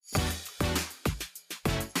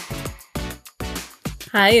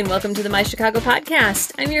Hi, and welcome to the My Chicago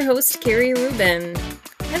podcast. I'm your host, Carrie Rubin.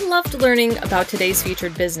 I loved learning about today's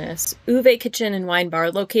featured business, Uwe Kitchen and Wine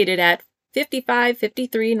Bar, located at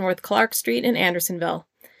 5553 North Clark Street in Andersonville.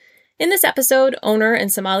 In this episode, owner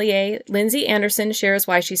and sommelier Lindsay Anderson shares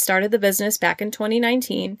why she started the business back in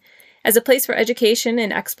 2019 as a place for education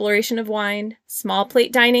and exploration of wine, small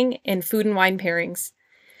plate dining, and food and wine pairings.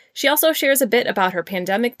 She also shares a bit about her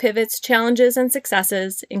pandemic pivots, challenges, and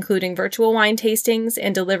successes, including virtual wine tastings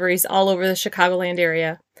and deliveries all over the Chicagoland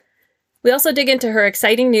area. We also dig into her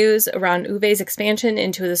exciting news around Uwe's expansion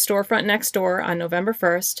into the storefront next door on November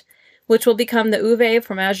 1st, which will become the Uwe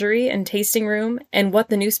Fromagerie and Tasting Room, and what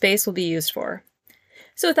the new space will be used for.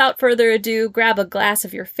 So without further ado, grab a glass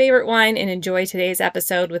of your favorite wine and enjoy today's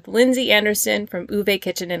episode with Lindsay Anderson from Uwe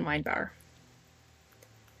Kitchen and Wine Bar.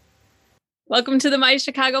 Welcome to the My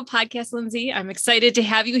Chicago podcast, Lindsay. I'm excited to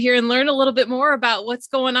have you here and learn a little bit more about what's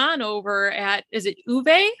going on over at, is it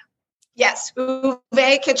Uwe? Yes,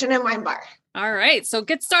 Uwe Kitchen and Wine Bar. All right, so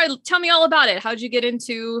get started. Tell me all about it. How'd you get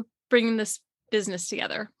into bringing this business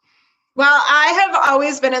together? Well, I have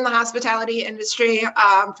always been in the hospitality industry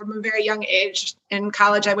from a very young age. In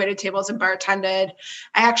college, I waited tables and bartended.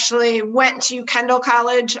 I actually went to Kendall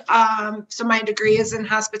College, so my degree is in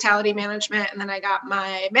hospitality management, and then I got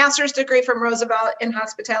my master's degree from Roosevelt in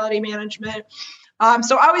hospitality management.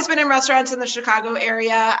 So always been in restaurants in the Chicago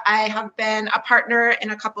area. I have been a partner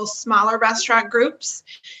in a couple smaller restaurant groups.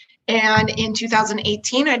 And in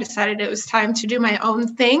 2018, I decided it was time to do my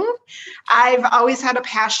own thing. I've always had a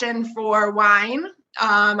passion for wine.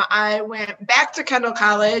 I went back to Kendall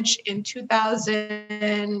College in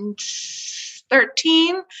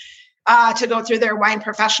 2013 to go through their wine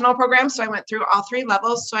professional program. So I went through all three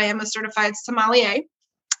levels. So I am a certified sommelier.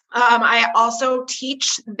 I also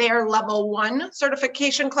teach their level 1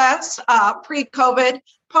 certification class pre-COVID.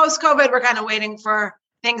 Post-COVID, we're kind of waiting for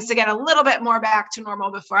things to get a little bit more back to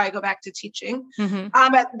normal before I go back to teaching.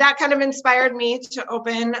 But that kind of inspired me to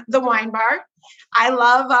open the wine bar. I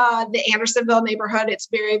love the Andersonville neighborhood. It's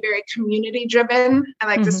very, very community driven. I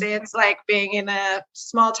like to say it's like being in a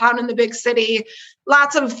small town in the big city.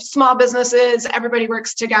 Lots of small businesses. Everybody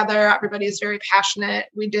works together. Everybody is very passionate.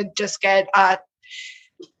 We did just get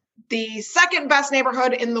the second best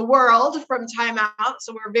neighborhood in the world from Time Out.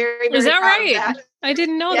 So we're very, very Is that proud right? of that. I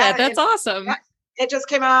didn't know that. That's awesome. Yeah. It just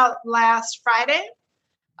came out last Friday.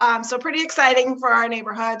 So pretty exciting for our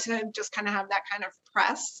neighborhood to just kind of have that kind of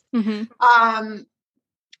press.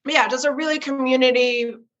 Yeah, just a really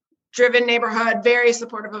community driven neighborhood, very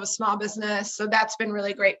supportive of a small business. So that's been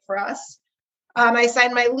really great for us. I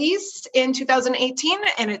signed my lease in 2018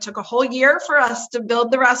 and it took a whole year for us to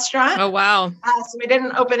build the restaurant. Oh, wow. So we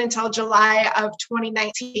didn't open until July of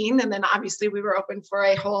 2019. And then obviously we were open for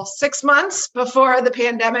a whole 6 months before the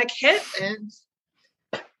pandemic hit. And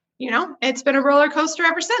it's been a roller coaster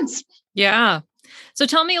ever since. Yeah. So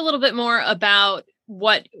tell me a little bit more about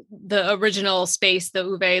what the original space, the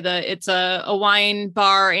Uwe, it's a wine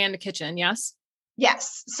bar and a kitchen. Yes.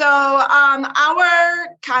 Yes. So our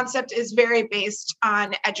concept is very based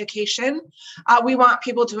on education. We want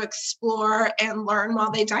people to explore and learn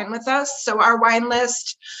while they dine with us. So our wine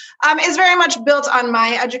list is very much built on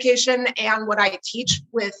my education and what I teach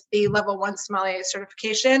with the level 1 sommelier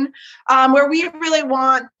certification, where we really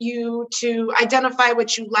want you to identify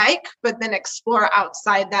what you like, but then explore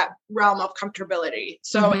outside that realm of comfortability.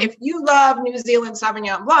 So if you love New Zealand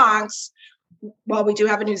Sauvignon Blancs, well, we do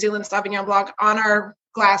have a New Zealand Sauvignon Blanc on our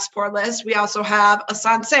glass pour list. We also have a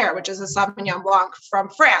Sancerre, which is a Sauvignon Blanc from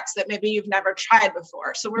France that maybe you've never tried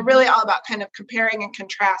before. So we're really all about kind of comparing and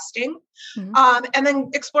contrasting, and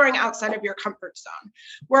then exploring outside of your comfort zone.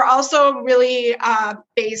 We're also really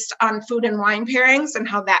based on food and wine pairings and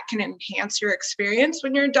how that can enhance your experience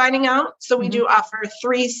when you're dining out. So we do offer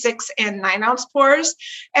 3, 6, and 9 ounce pours.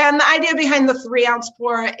 And the idea behind the 3 ounce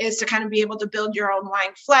pour is to kind of be able to build your own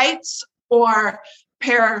wine flights or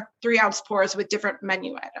pair 3 ounce pours with different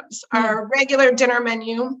menu items. Our regular dinner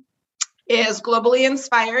menu is globally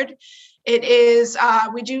inspired. It is,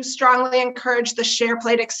 we do strongly encourage the share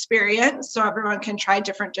plate experience so everyone can try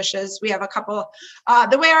different dishes. We have a couple,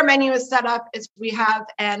 the way our menu is set up is we have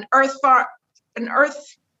an earth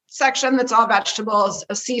section that's all vegetables,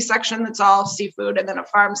 a sea section that's all seafood, and then a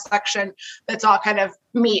farm section that's all kind of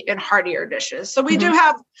meat and heartier dishes. So we do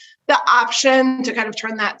have the option to kind of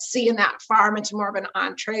turn that sea and that farm into more of an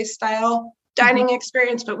entree style dining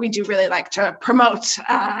experience, but we do really like to promote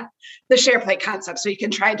the share plate concept so you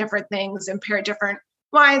can try different things and pair different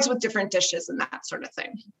wines with different dishes and that sort of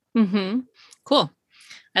thing. Cool.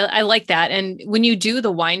 I like that. And when you do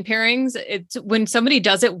the wine pairings, when somebody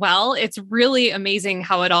does it well, it's really amazing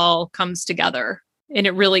how it all comes together. And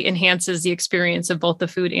it really enhances the experience of both the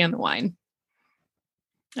food and the wine.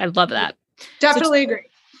 I love that. Definitely agree.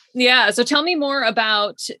 Yeah. So tell me more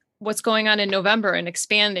about what's going on in November and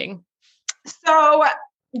expanding. So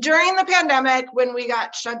during the pandemic, when we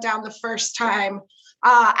got shut down the first time,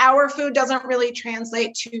 our food doesn't really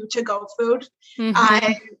translate to to-go food.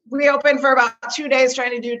 We opened for about 2 days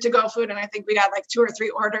trying to do to-go food, and I think we got like 2 or 3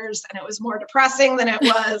 orders, and it was more depressing than it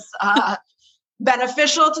was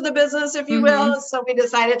beneficial to the business, if you will. So we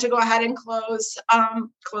decided to go ahead and close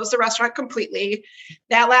the restaurant completely.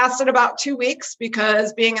 That lasted about 2 weeks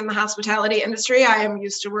because being in the hospitality industry, I am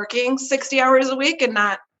used to working 60 hours a week and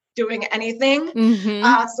not doing anything.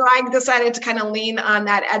 So I decided to kind of lean on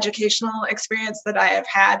that educational experience that I have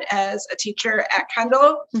had as a teacher at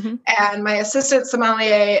Kendall. And my assistant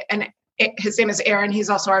sommelier, and his name is Aaron, he's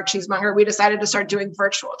also our cheesemonger, we decided to start doing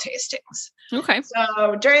virtual tastings. Okay.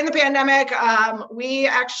 So during the pandemic, we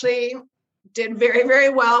actually did very, very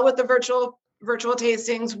well with the virtual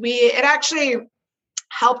tastings. It actually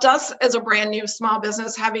helped us as a brand new small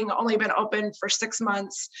business, having only been open for 6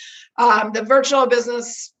 months. The virtual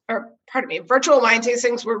wine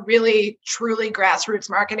tastings were really, truly grassroots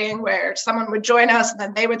marketing where someone would join us and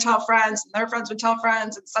then they would tell friends and their friends would tell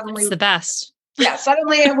friends. And suddenly it's the best. Yeah.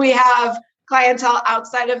 Suddenly we have clientele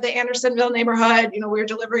outside of the Andersonville neighborhood. We're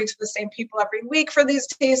delivering to the same people every week for these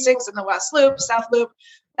tastings in the West Loop, South Loop,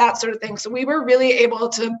 that sort of thing. So we were really able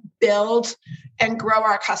to build and grow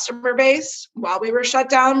our customer base while we were shut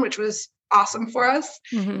down, which was awesome for us.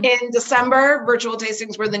 In December, virtual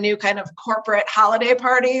tastings were the new kind of corporate holiday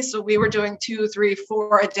party. So we were doing 2, 3,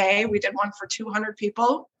 4 a day. We did one for 200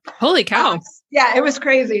 people. Holy cow. Yeah, it was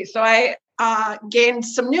crazy. So I gained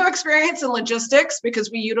some new experience in logistics because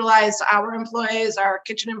we utilized our employees, our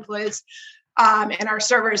kitchen employees, and our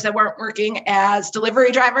servers that weren't working as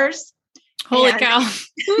delivery drivers. Holy cow.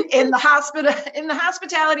 in the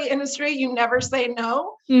hospitality industry, you never say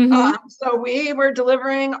no. So we were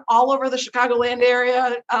delivering all over the Chicagoland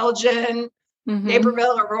area, Elgin,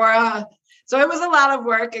 Naperville, Aurora. So it was a lot of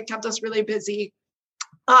work. It kept us really busy.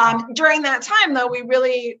 During that time, though, we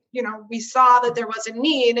really, we saw that there was a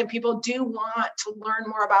need and people do want to learn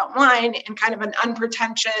more about wine in kind of an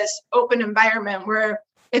unpretentious, open environment where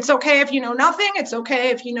it's okay if you know nothing. It's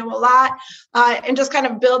okay if you know a lot, and just kind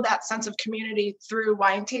of build that sense of community through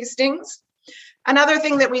wine tastings. Another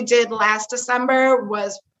thing that we did last December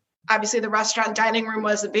was obviously the restaurant dining room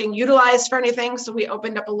wasn't being utilized for anything. So we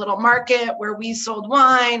opened up a little market where we sold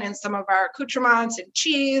wine and some of our accoutrements and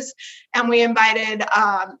cheese. And we invited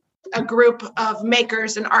a group of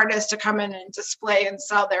makers and artists to come in and display and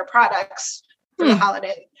sell their products for the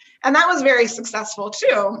holiday. And that was very successful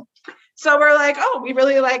too. So we're like, oh, we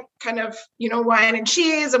really like kind of, wine and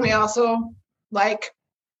cheese. And we also like,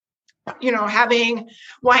 having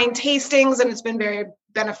wine tastings, and it's been very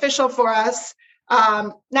beneficial for us.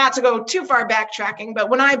 Not to go too far backtracking,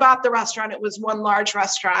 but when I bought the restaurant, it was one large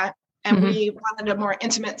restaurant and we wanted a more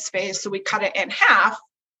intimate space. So we cut it in half.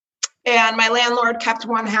 And my landlord kept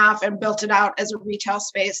one half and built it out as a retail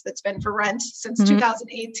space that's been for rent since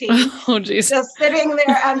 2018. Oh, geez. Just sitting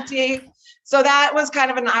there empty. So that was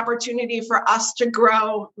kind of an opportunity for us to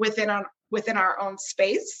grow within our own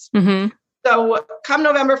space. So come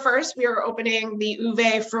November 1st, we are opening the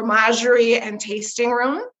Uve Fromagerie and Tasting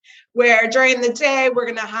Room, where during the day, we're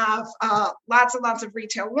going to have lots and lots of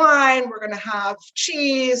retail wine. We're going to have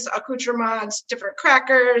cheese, accoutrements, different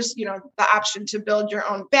crackers, the option to build your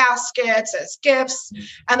own baskets as gifts.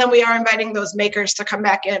 And then we are inviting those makers to come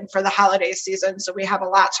back in for the holiday season. So we have a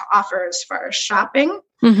lot to offer as far as shopping.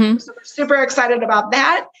 So we're super excited about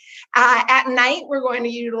that. At night, we're going to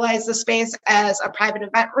utilize the space as a private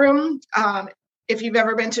event room. If you've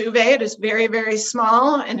ever been to Uve, it is very, very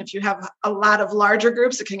small. And if you have a lot of larger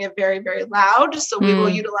groups, it can get very, very loud. So we will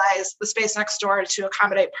utilize the space next door to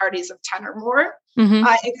accommodate parties of 10 or more in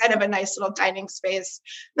kind of a nice little dining space.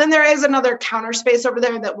 Then there is another counter space over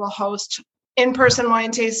there that will host in-person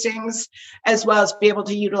wine tastings, as well as be able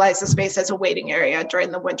to utilize the space as a waiting area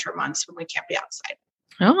during the winter months when we can't be outside.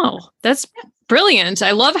 Oh, that's brilliant.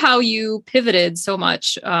 I love how you pivoted so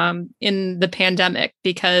much in the pandemic,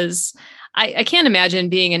 because I can't imagine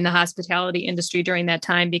being in the hospitality industry during that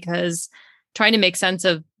time, because trying to make sense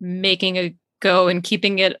of making a go and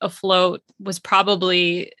keeping it afloat was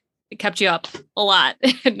probably kept you up a lot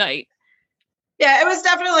at night. Yeah, it was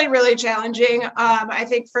definitely really challenging. I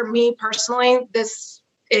think for me personally, this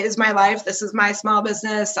is my life. This is my small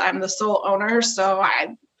business. I'm the sole owner. So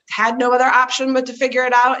I had no other option but to figure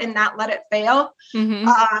it out and not let it fail.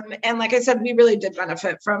 And like I said, we really did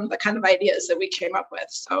benefit from the kind of ideas that we came up with.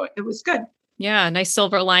 So it was good. Yeah. Nice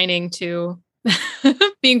silver lining to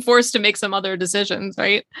being forced to make some other decisions,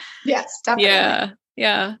 right? Yes, definitely. Yeah.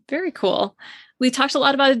 Yeah. Very cool. We talked a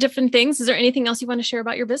lot about different things. Is there anything else you want to share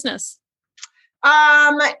about your business?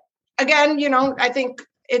 Again, I think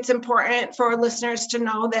it's important for listeners to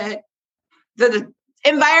know that the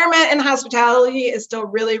environment in hospitality is still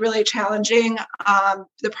really, really challenging.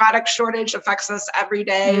 The product shortage affects us every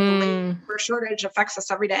day. The labor shortage affects us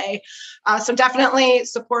every day. So definitely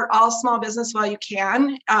support all small business while you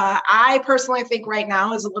can. I personally think right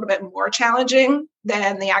now is a little bit more challenging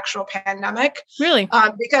than the actual pandemic. Really?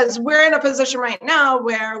 Because we're in a position right now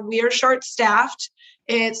where we are short-staffed.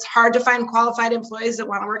 It's hard to find qualified employees that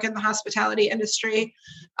want to work in the hospitality industry.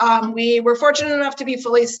 We were fortunate enough to be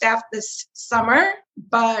fully staffed this summer,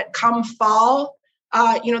 but come fall,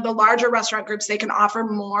 the larger restaurant groups, they can offer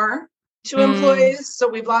more to employees. So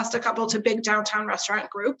we've lost a couple to big downtown restaurant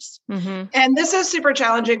groups. And this is super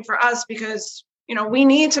challenging for us because, we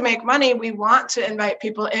need to make money. We want to invite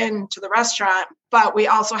people into the restaurant, but we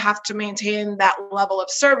also have to maintain that level of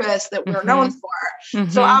service that we're known for.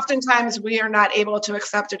 So oftentimes we are not able to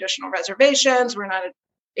accept additional reservations. We're not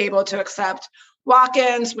able to accept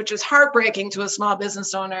walk-ins, which is heartbreaking to a small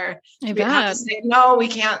business owner. We have to say, no, we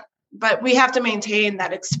can't, but we have to maintain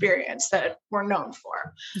that experience that we're known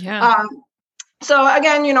for. Yeah. So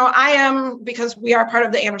again, because we are part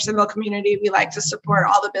of the Andersonville community, we like to support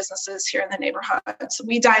all the businesses here in the neighborhood. So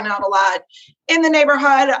we dine out a lot in the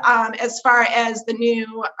neighborhood. As far as the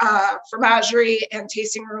new fromagerie and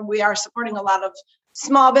tasting room, we are supporting a lot of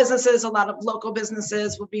small businesses, a lot of local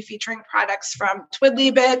businesses. Will be featuring products from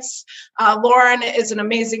Twiddly Bits. Lauren is an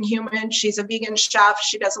amazing human. She's a vegan chef.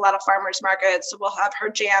 She does a lot of farmers markets. So we'll have her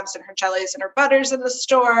jams and her jellies and her butters in the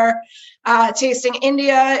store. Tasting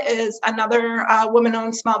India is another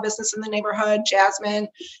woman-owned small business in the neighborhood. Jasmine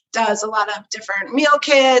does a lot of different meal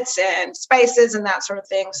kits and spices and that sort of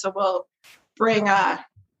thing. So we'll bring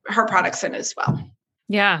her products in as well.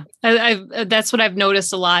 Yeah, that's what I've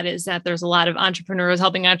noticed a lot is that there's a lot of entrepreneurs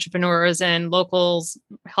helping entrepreneurs and locals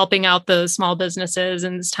helping out the small businesses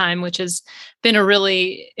in this time, which has been a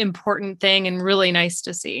really important thing and really nice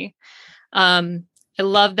to see. I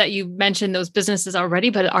love that you mentioned those businesses already,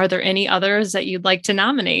 but are there any others that you'd like to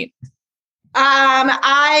nominate?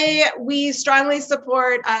 We strongly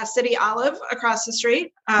support City Olive across the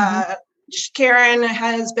street. Karen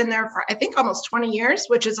has been there for, I think, almost 20 years,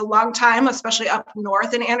 which is a long time, especially up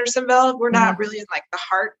north in Andersonville. We're not really in like the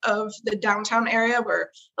heart of the downtown area. We're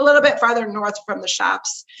a little bit farther north from the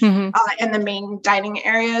shops and the main dining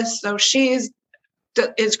areas. So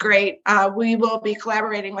is great. We will be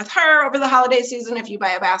collaborating with her over the holiday season. If you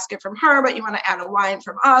buy a basket from her, but you want to add a wine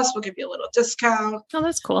from us, we'll give you a little discount. Oh,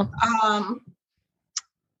 that's cool.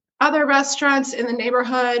 Other restaurants in the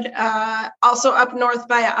neighborhood, also up north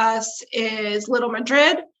by us, is Little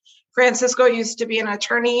Madrid. Francisco used to be an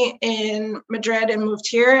attorney in Madrid and moved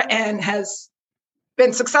here and has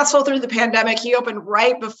been successful through the pandemic. He opened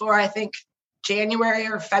right before, I think, January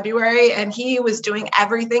or February, and he was doing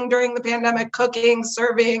everything during the pandemic, cooking,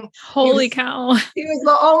 serving. Holy cow. He was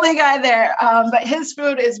the only guy there, but his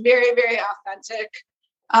food is very, very authentic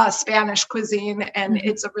Spanish cuisine, and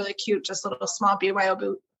it's a really cute, just little small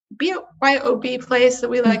BYOB place that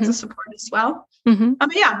we like to support as well.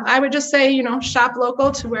 Yeah, I would just say, shop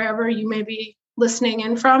local to wherever you may be listening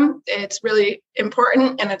in from. It's really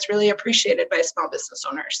important and it's really appreciated by small business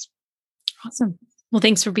owners. Awesome. Well,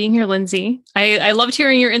 thanks for being here, Lindsay. I loved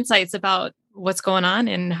hearing your insights about what's going on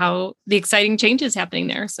and how the exciting changes happening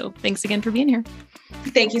there. So thanks again for being here.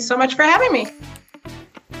 Thank you so much for having me.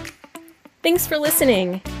 Thanks for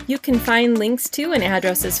listening. You can find links to and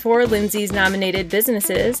addresses for Lindsay's nominated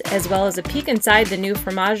businesses, as well as a peek inside the new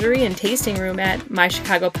fromagerie and tasting room at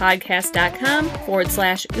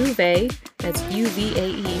mychicagopodcast.com/Uve, that's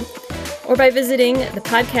UVAE, or by visiting the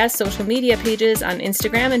podcast social media pages on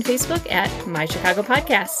Instagram and Facebook at My Chicago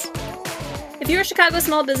Podcast. If you're a Chicago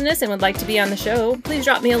small business and would like to be on the show, please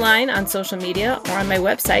drop me a line on social media or on my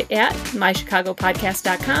website at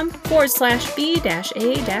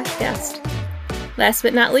mychicagopodcast.com/B-A-guest. Last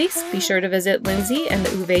but not least, be sure to visit Lindsay and the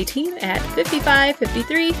Uve team at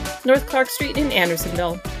 5553 North Clark Street in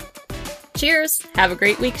Andersonville. Cheers! Have a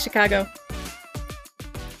great week, Chicago.